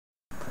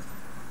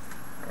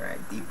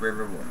Deep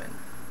River Woman.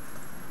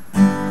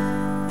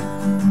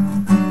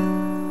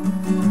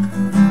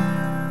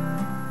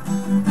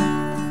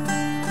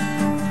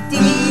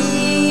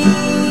 Deep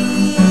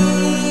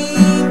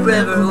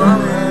River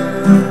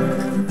Woman,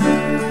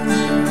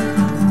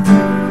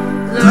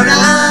 Lord,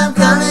 I'm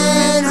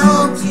coming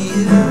home to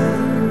you.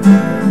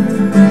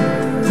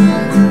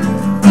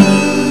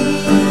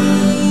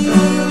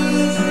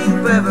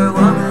 Deep River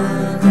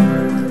Woman,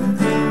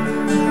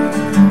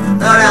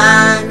 Lord,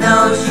 I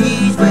know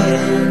she's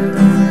waiting,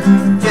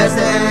 just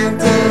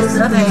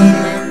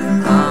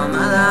anticipating all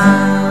my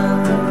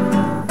love.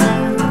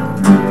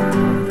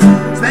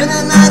 Spend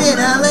the night in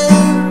LA,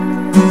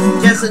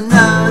 just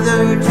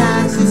another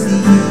chance to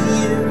see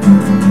you.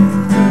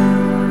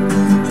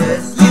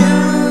 Just you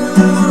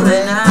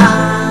and I.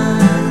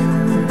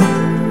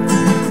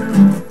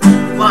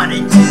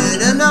 Wanted you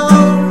to know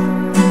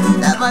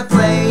that my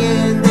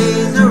playing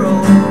days are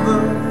over,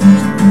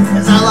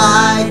 'cause all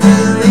I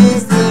do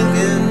is think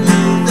of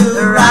you,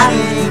 the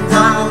writing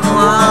on the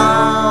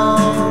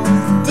wall.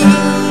 Deep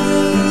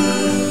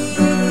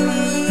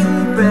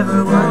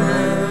River Woman,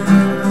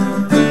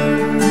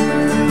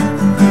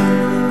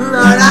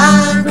 Lord,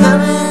 I'm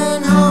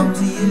coming home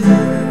to you.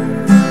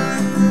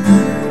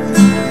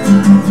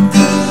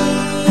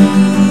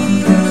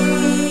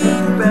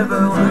 Deep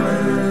River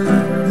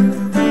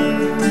Woman,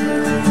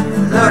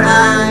 Lord,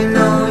 I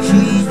know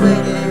she's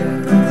waiting,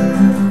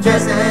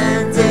 just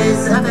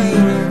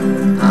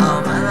anticipating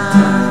all my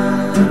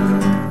love.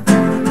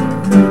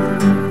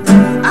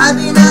 I've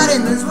been out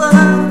in this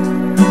world,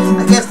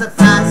 I guess the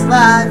fast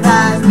life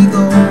has me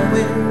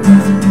going.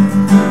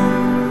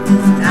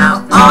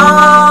 Now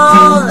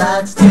all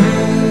that's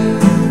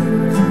changed.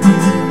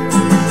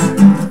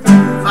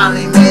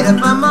 Finally made up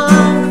my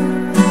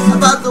mind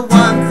about the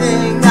one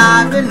thing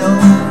I've been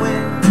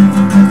knowing,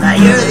 that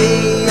you're the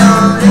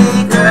only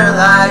girl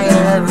I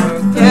ever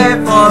cared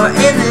for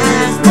in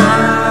this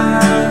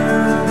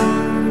world.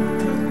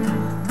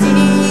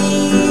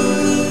 Deep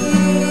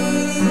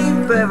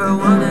River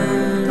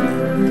Woman,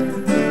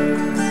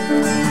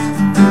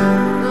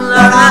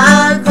 Lord,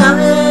 I'm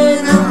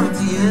coming home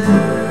to you.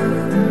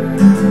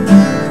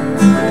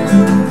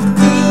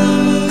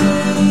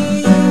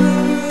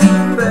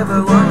 Deep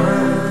River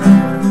Woman,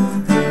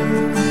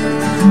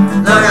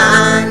 Lord, I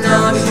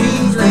know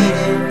she's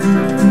waiting,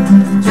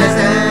 just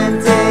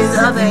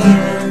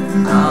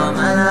anticipating all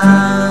my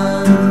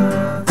love.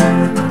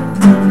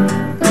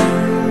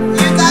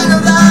 You kind of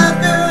love,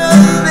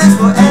 girl, is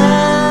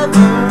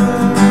forever.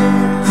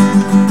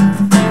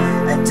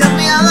 It took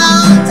me a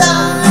long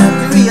time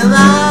to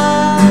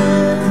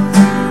realize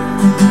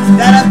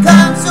that I've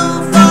come so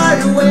far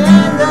to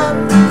end up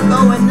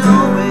going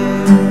nowhere.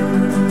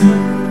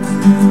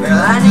 Girl,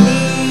 I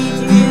need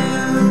you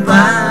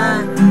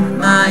by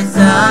my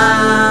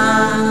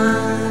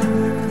side.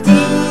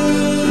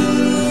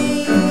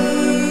 Deep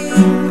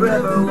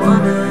River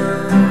Woman,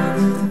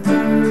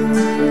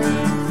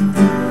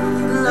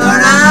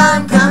 Lord,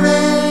 I'm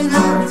coming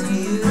home to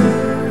you.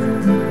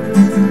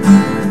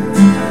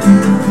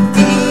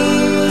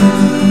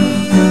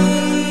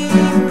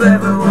 Deep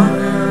River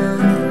Woman,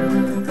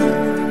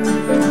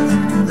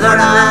 Lord,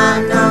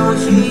 I know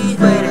she's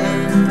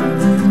waiting,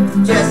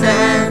 just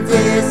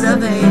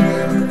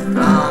anticipating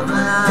all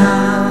my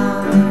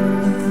love.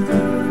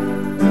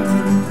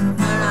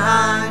 Lord,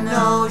 I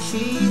know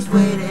she's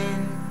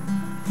waiting,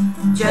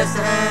 just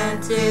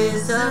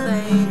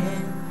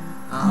anticipating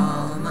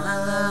all my